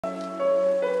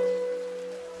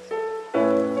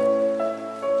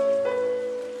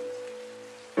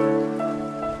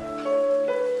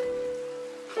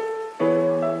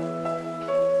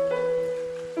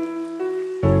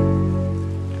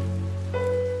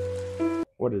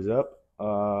What is up?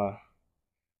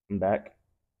 I'm back.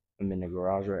 I'm in the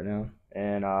garage right now,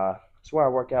 and that's where I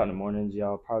work out in the mornings.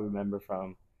 Y'all probably remember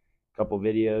from a couple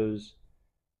videos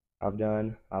I've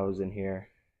done. I was in here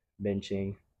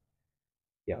benching.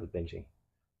 Yeah, I was benching,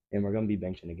 and we're gonna be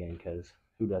benching again because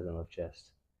who doesn't love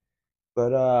chest?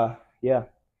 But yeah,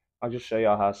 I'll just show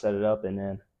y'all how I set it up, and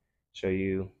then show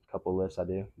you a couple lifts I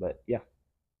do. But yeah,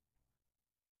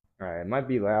 all right. It might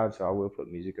be loud, so I will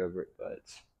put music over it. But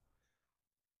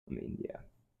I mean, yeah.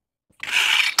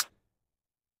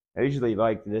 I usually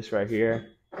like this right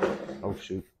here. Oh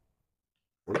shoot.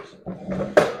 Whoops.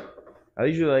 I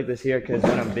usually like this here because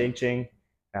when I'm benching,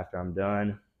 after I'm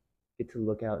done, get to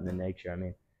look out in the nature. I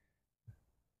mean,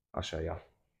 I'll show y'all.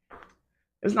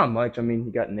 It's not much. I mean,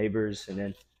 you got neighbors, and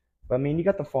then, but I mean, you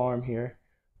got the farm here.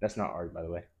 That's not ours, by the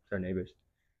way. It's our neighbors.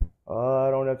 I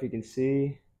don't know if you can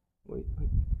see. Wait,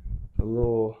 a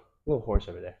little horse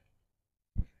over there.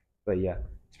 But yeah,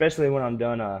 especially when I'm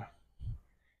done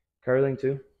curling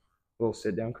too. Little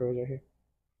sit down curls right here.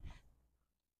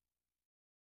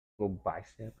 Little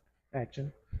bicep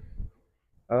action.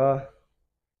 I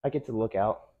get to look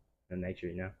out in nature,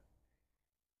 you know.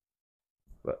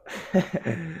 But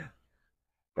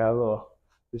got a little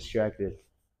distracted.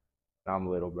 I'm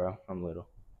little, bro. I'm little.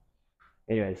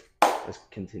 Anyways, let's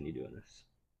continue doing this.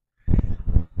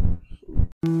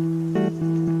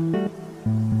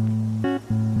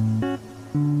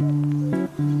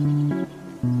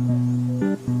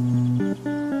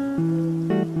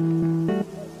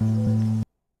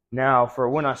 Now, for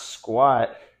when I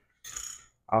squat,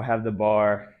 I'll have the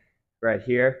bar right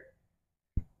here,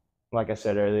 like I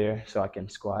said earlier, so I can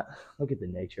squat. Look at the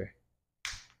nature.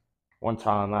 One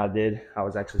time I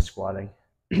was actually squatting.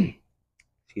 Excuse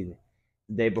me.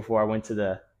 The day before I went to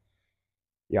the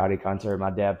Yachty concert,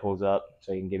 my dad pulls up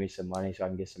so he can give me some money so I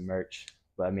can get some merch.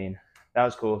 But I mean, that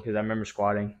was cool because I remember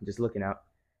squatting, just looking out.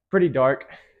 Pretty dark,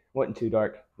 wasn't too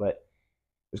dark, but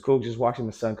it was cool just watching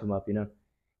the sun come up, you know.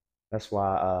 That's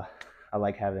why I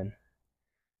like having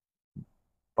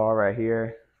bar right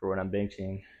here for when I'm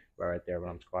benching, bar right there when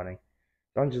I'm squatting.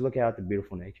 So I can just look out at the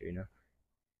beautiful nature, you know.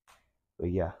 But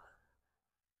yeah.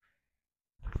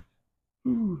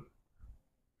 Then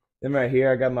right here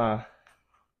I got my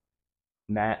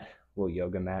mat, little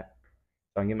yoga mat,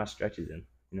 so I can get my stretches in,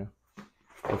 you know,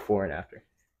 before and after.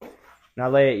 And I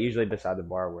lay it usually beside the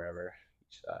bar, wherever,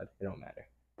 each side, it don't matter.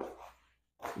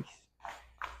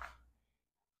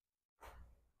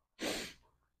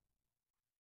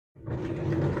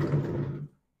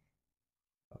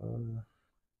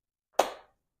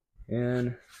 And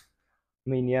I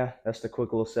mean, yeah, that's the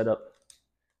quick little setup.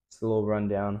 It's the little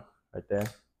rundown right there.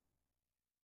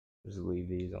 Just leave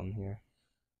these on here.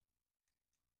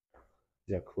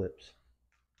 These are clips.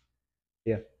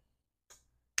 Yeah.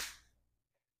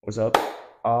 What's up?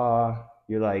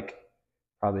 You're like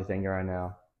probably thinking right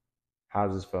now,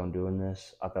 how's this phone doing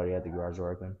this? I thought he had the garage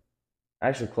door open. I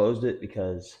actually closed it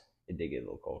because it did get a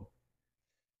little cold.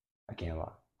 I can't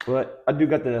lie. But I do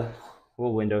got the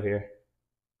little window here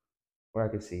where I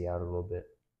can see out a little bit.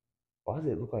 Why does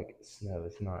it look like snow?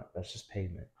 It's not. That's just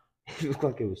pavement. It looked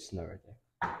like it was snow right there.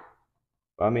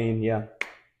 But I mean, yeah.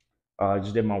 I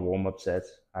just did my warm-up sets.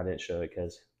 I didn't show it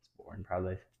because it's boring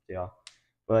probably to y'all.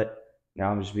 But now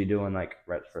I'm just be doing like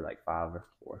reps for like 5 or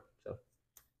 4. So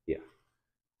yeah.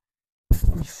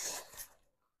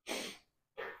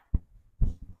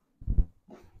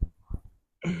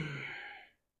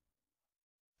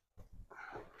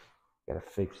 Gotta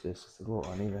fix this. It's a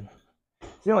little uneven.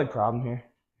 It's the only problem here.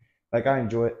 Like, I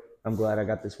enjoy it. I'm glad I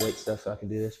got this weight stuff so I can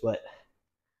do this. But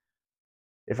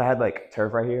if I had like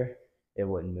turf right here, it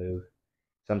wouldn't move.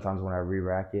 Sometimes when I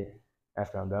re-rack it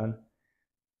after I'm done,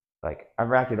 like I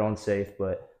rack it on safe,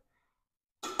 but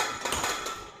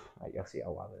y'all see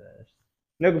how wobbly that is.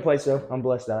 No complaints though. I'm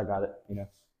blessed that I got it. You know.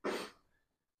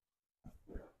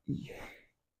 Yeah.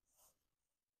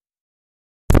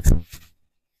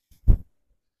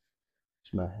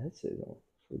 My headset on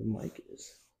where the mic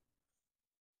is.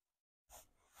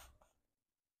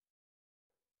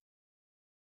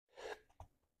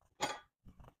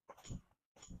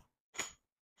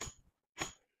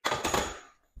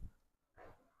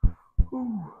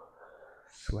 Ooh.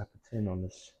 Slap a 10 on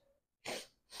this.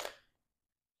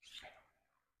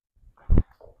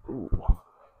 Ooh.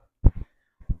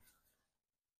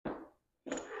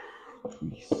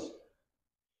 Jeez.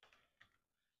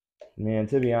 Man,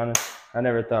 to be honest, I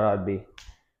never thought I'd be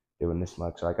doing this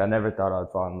much. Like, I never thought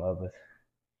I'd fall in love with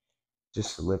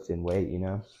just lifting weight, you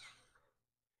know?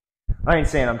 I ain't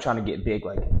saying I'm trying to get big,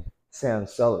 like Sam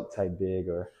Sulek type big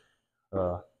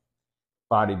or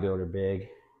bodybuilder big.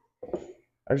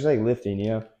 I just like lifting, you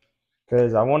know?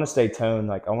 because I want to stay toned.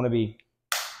 Like I want to be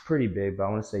pretty big, but I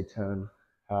want to stay toned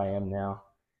how I am now.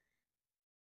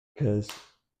 Because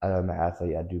I'm an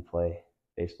athlete, I do play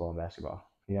baseball and basketball.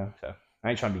 You know, so I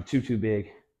ain't trying to be too big,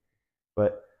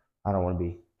 but I don't want to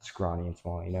be scrawny and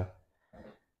small. You know,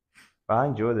 but I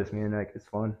enjoy this, man. Like it's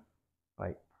fun.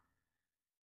 Like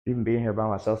even being here by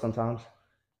myself sometimes,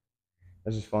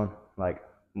 it's just fun. Like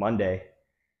Monday,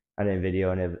 I didn't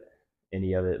video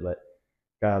any of it, but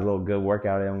got a little good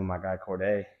workout in with my guy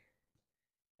Corday,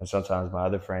 and sometimes my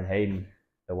other friend Hayden,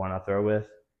 the one I throw with,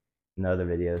 in the other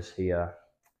videos, he'll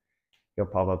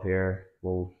pop up here.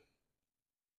 We'll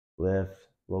lift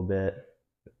a little bit,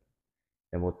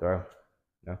 and we'll throw.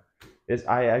 You know,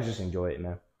 I just enjoy it,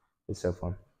 man. It's so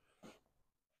fun.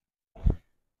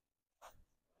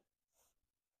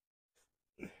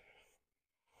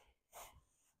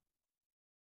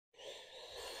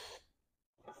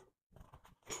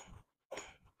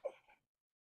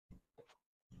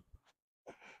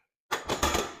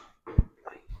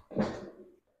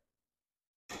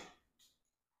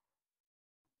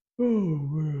 Oh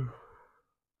man.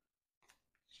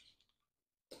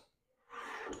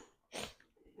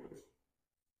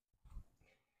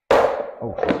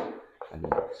 Oh, I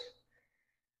need this.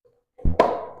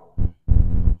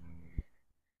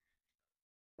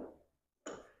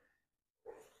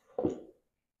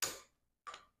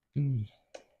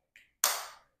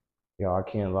 Yo, I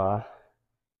can't lie.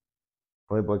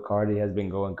 Playboy Cardi has been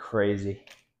going crazy.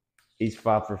 He's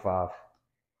 5 for 5.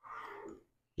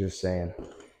 Just saying.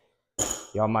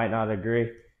 Y'all might not agree,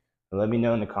 but let me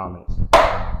know in the comments.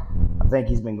 I think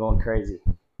he's been going crazy.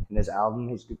 And this album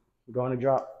he's going to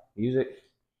drop, music,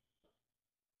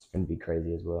 it's going to be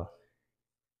crazy as well.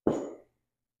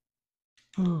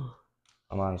 I'm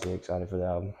honestly excited for the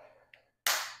album.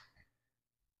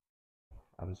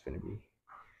 Album's going to be.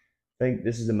 I think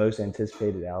this is the most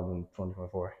anticipated album of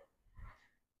 2024.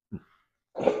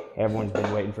 Everyone's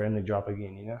been waiting for him to drop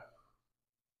again, you know?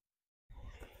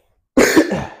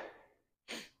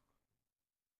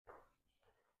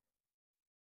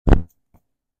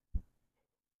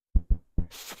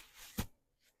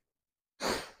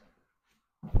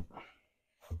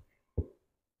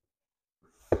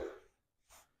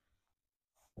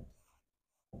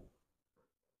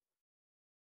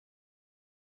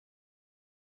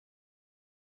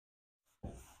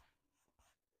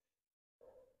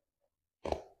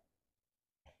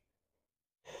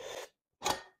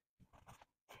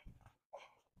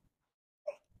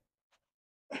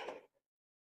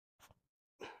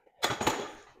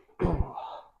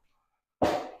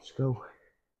 Let's go.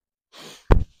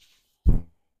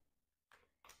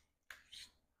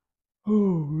 Oh,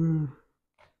 man.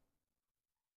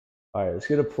 All right, let's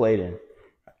get a plate in.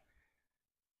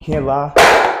 Can't lie.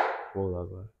 Hold up.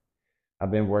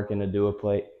 I've been working to do a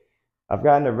plate. I've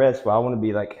gotten the reps, but I want to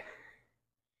be like,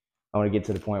 I want to get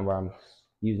to the point where I'm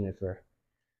using it for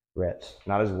reps.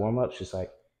 Not as warm ups, just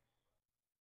like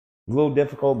a little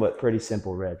difficult, but pretty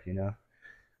simple reps, you know?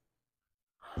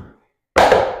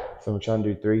 So I'm trying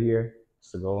to do 3 here.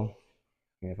 That's the goal.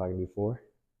 And if I can do 4,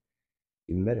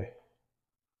 even better.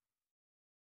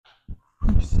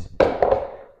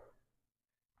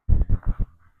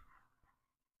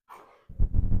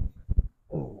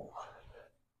 Oh.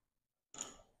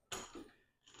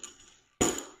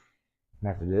 And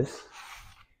after this,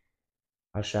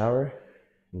 I'll shower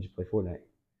and just play Fortnite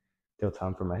till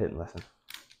time for my hitting lesson.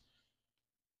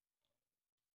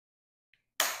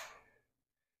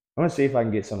 I'm gonna see if I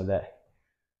can get some of that.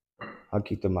 I'll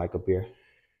keep the mic up here,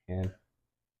 and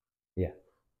yeah.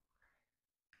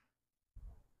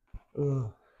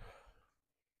 Ugh.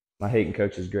 My hitting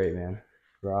coach is great, man.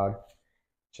 Rod,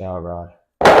 shout out Rod.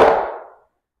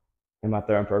 In my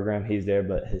throwing program, he's there,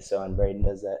 but his son Braden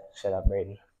does that. Shout out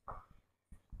Braden.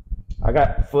 I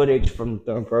got footage from the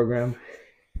throwing program.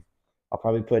 I'll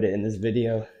probably put it in this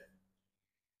video.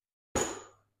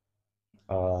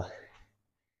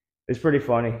 It's pretty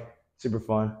funny, super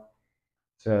fun.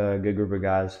 It's a good group of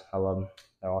guys. I love them.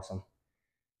 They're awesome.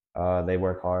 They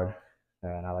work hard,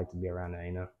 and I like to be around that,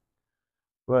 you know.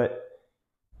 But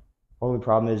only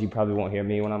problem is you probably won't hear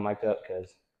me when I'm mic'd up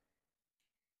because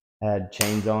I had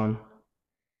chains on,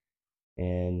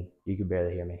 and you could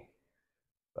barely hear me.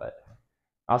 But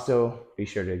I'll still be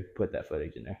sure to put that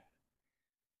footage in there.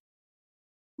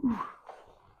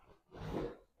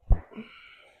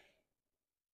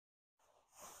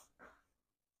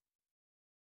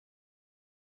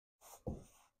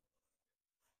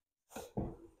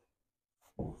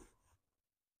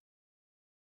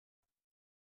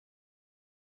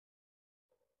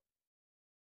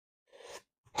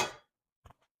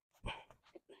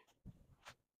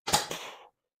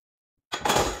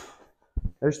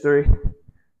 There's 3.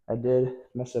 I did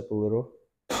mess up a little.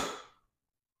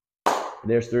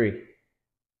 There's 3.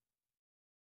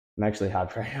 I'm actually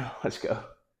hyped right now. Let's go.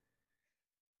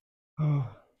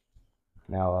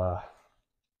 Now,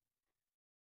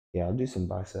 yeah, I'll do some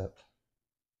biceps.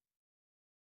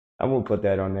 I won't put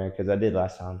that on there because I did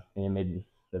last time and it made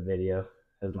the video.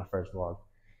 It was my first vlog.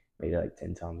 Made it like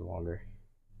 10 times longer.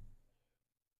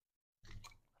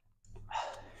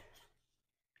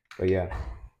 But yeah,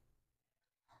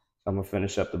 I'm gonna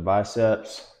finish up the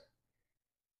biceps.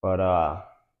 But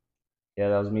yeah,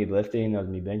 that was me lifting. That was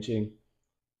me benching.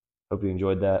 Hope you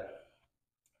enjoyed that.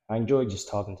 I enjoy just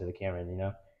talking to the camera, you know?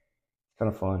 It's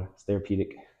kind of fun. It's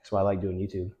therapeutic. That's why I like doing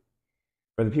YouTube.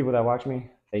 For the people that watch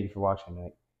me, thank you for watching.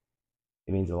 Like,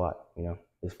 it means a lot, you know?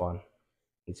 It's fun.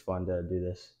 It's fun to do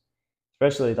this.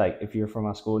 Especially like if you're from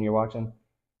my school and you're watching,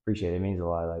 appreciate it. It means a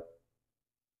lot. Like,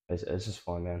 it's just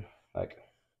fun, man. Like,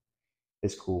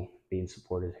 it's cool being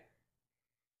supported.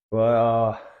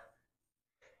 But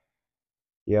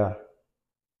yeah,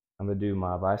 I'm gonna do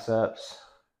my biceps,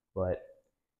 but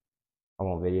I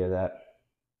won't video that.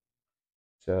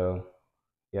 So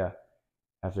yeah,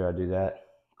 after I do that,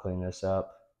 clean this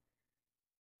up,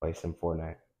 play some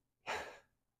Fortnite.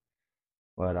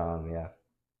 But yeah,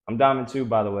 I'm Diamond 2,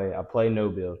 by the way. I play no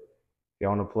build. If you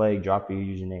want to play, drop your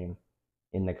username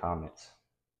in the comments.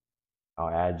 I'll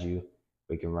add you.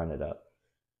 We can run it up.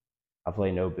 I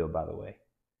play no build, by the way.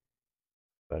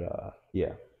 But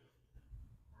yeah,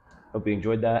 hope you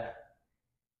enjoyed that.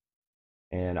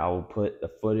 And I will put the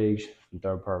footage from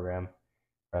third program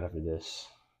right after this.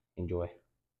 Enjoy.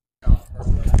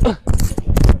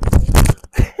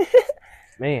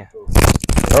 Man,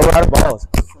 we're out of balls.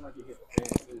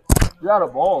 You're out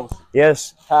of balls.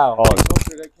 Yes. How? Oh.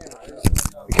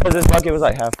 Because this bucket was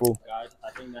like half full. Guys,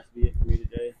 I think that's be it for me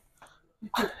today.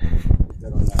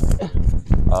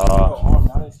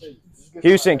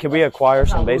 Houston, can we acquire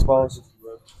some baseballs?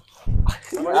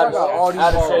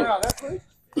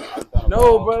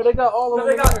 No, bro, they got all of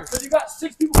them. Because you got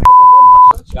 6 people.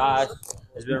 Guys,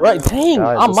 Right, dang.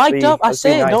 Guys, I'm let's mic'd up. I let's be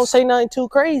said, nice. don't say nothing too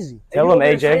crazy. Tell them,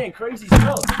 AJ. Crazy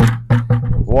stuff.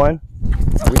 1.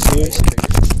 Are we serious?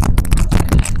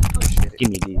 Give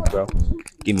me these, bro.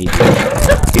 Give me these.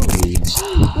 Give me these.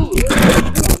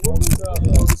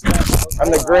 I'm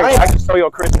the great. I can show you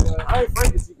a Christmas. I ain't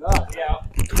afraid to see God. Yeah.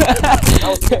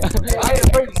 I ain't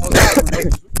afraid to see God.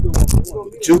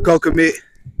 JUCO commit,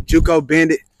 JUCO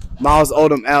bandit, Miles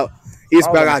Odom out. He's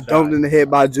about got dumped in the head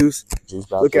by Juice.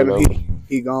 Look at him,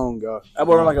 he gone, go. That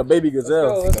boy run like a baby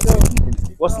gazelle. Let's go.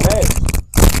 What's the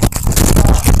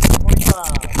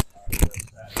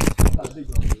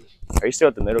Are you still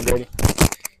at the middle, Grady?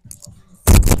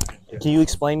 Can you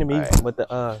explain to me what the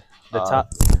top?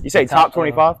 You say top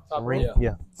 25? Ring? Yeah.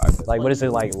 Yeah. Like, what is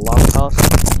it, like, long toss?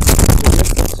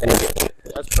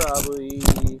 That's probably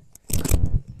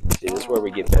See, this is where we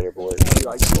get better, boys.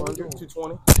 like 200,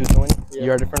 220. 220? Yeah.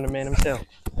 You heard it from the man himself.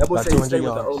 That boy About say he 200 stay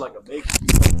with the O yards. like a baby.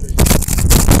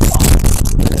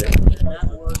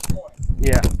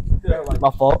 Yeah.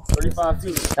 My fault. 35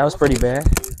 too. That was pretty bad.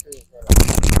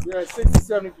 We're at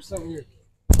 60-70% here.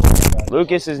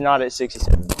 Lucas is not at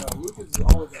 67. No, Lucas is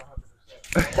always at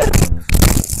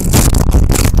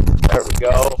 100%. There we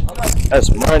go. That's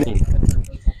money.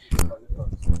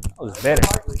 That was better.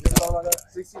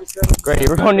 60 to 70. Grady,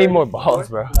 we're going to need more balls,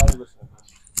 bro.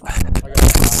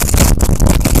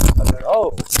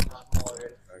 Oh.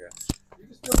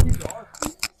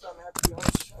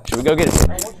 Should we go get it?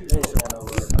 All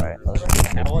right.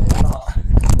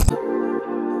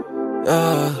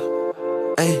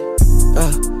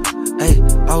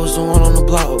 I was the one on the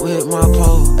block with my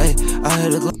pole. I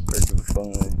had a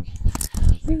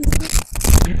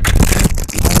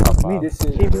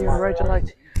Keep me right to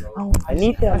like. I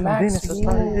need that max. With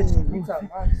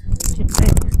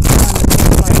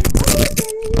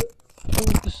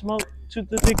the smoke,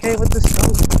 233K with the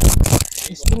smoke.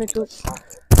 It's pinnacle.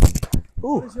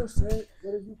 Ooh. What is your set?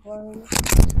 What is you playing?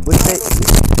 What he say?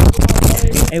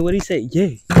 Hey, what he say?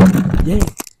 Yeah. Yeah.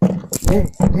 Yeah.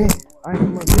 Yeah. I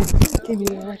am a bitch. Give me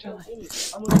that right to like.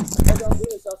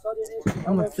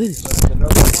 I'm a fish.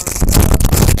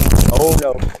 Oh,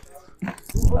 no.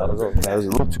 That was a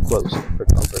little too close for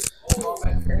comfort.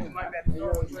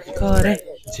 Call that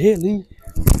jelly.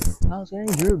 I was saying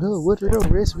you're good with the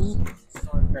rest week.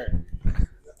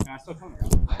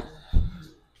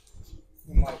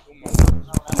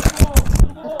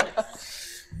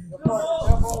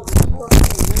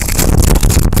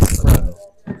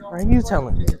 Right, you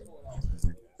telling me?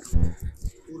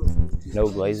 No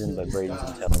glazing, but Braden's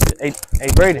intelligent.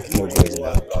 Hey, Braden. No glazing.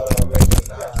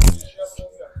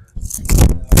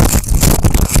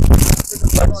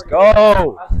 Let's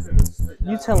go.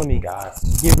 You telling me, God,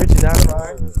 get rich and die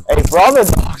trying? Hey, for all the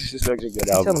dogs, this is such a good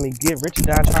You album. telling me get rich and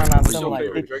die trying on something like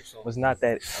it was not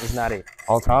that? Was not it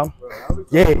all time?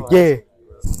 Yeah, yeah.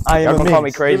 I Y'all am gonna a call me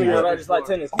man. crazy, but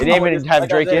it didn't even have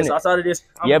Drake in it. Outside of this,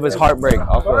 Yeah, but it's Heartbreak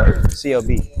off of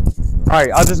CLB. All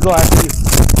right, I'll just go after you.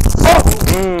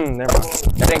 Never mind.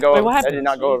 That didn't go Wait, over. what That happened? did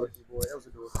not go over.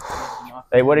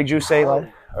 Hey, what did you say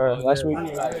last week?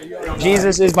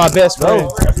 Jesus is my best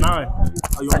friend. that's 9.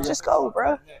 Let's just go,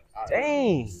 bro.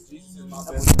 Dang.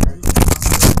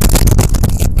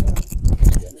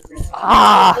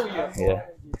 Yeah.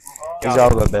 These are all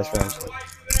my best friends.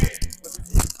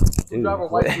 Dude,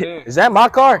 Is that my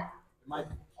car?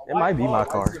 It might be my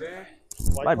car.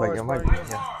 Might be, yeah.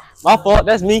 My fault.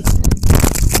 That's me.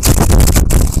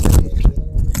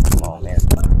 come on, man.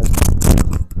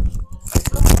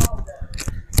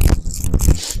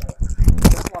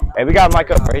 Hey, we got a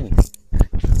mic up, Braden.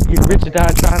 Get rich and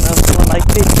die trying on something like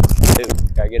this.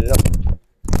 Dude, gotta get it up.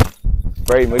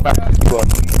 Braden, we got you up.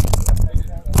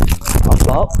 My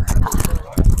fault.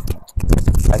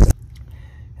 That's it.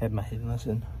 Had my hidden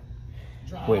lesson.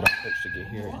 Wait on coach to get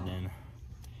here, and then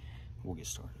we'll get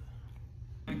started.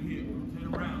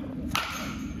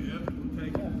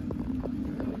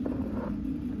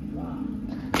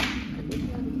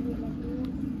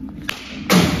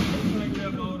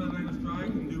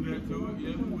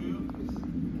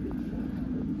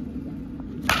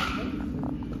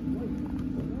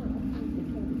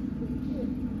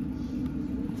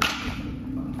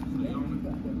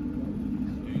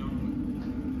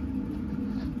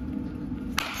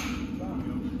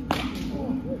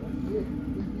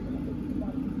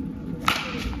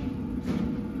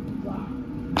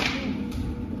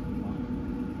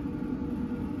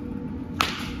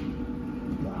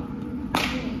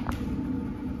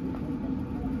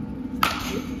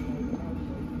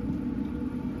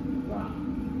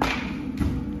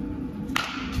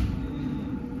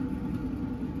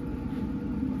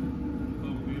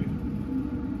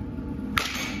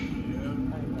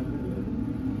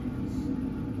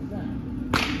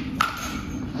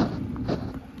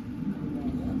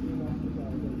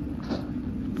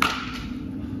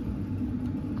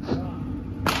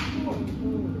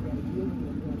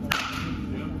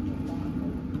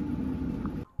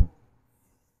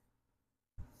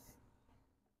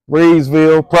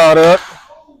 Breezeville product.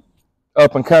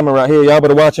 Up and coming right here. Y'all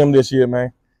better watch him this year,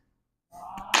 man.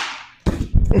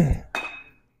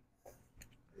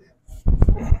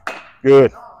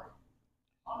 Good.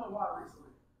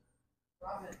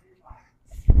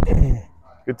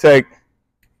 Good take.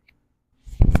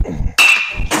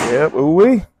 Yep,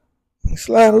 ooh-wee.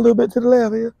 Slide a little bit to the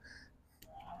left here.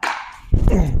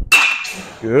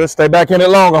 Good. Stay back in it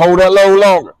longer. Hold that load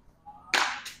longer.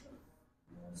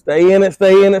 Stay in it,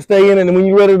 stay in it, stay in it. And when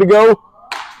you're ready to go,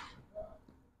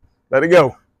 let it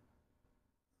go.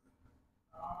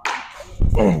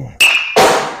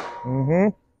 Mm-hmm.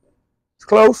 It's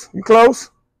close. You close?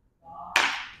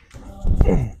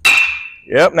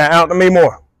 Yep. Now out to me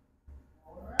more.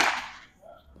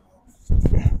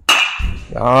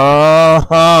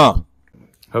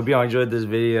 Hope y'all enjoyed this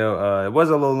video. It was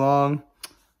a little long.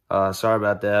 Sorry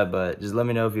about that, but just let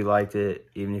me know if you liked it.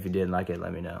 Even if you didn't like it,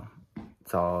 let me know.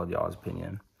 It's all y'all's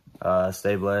opinion.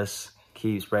 Stay blessed.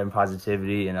 Keep spreading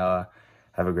positivity, and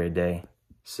have a great day.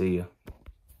 See you.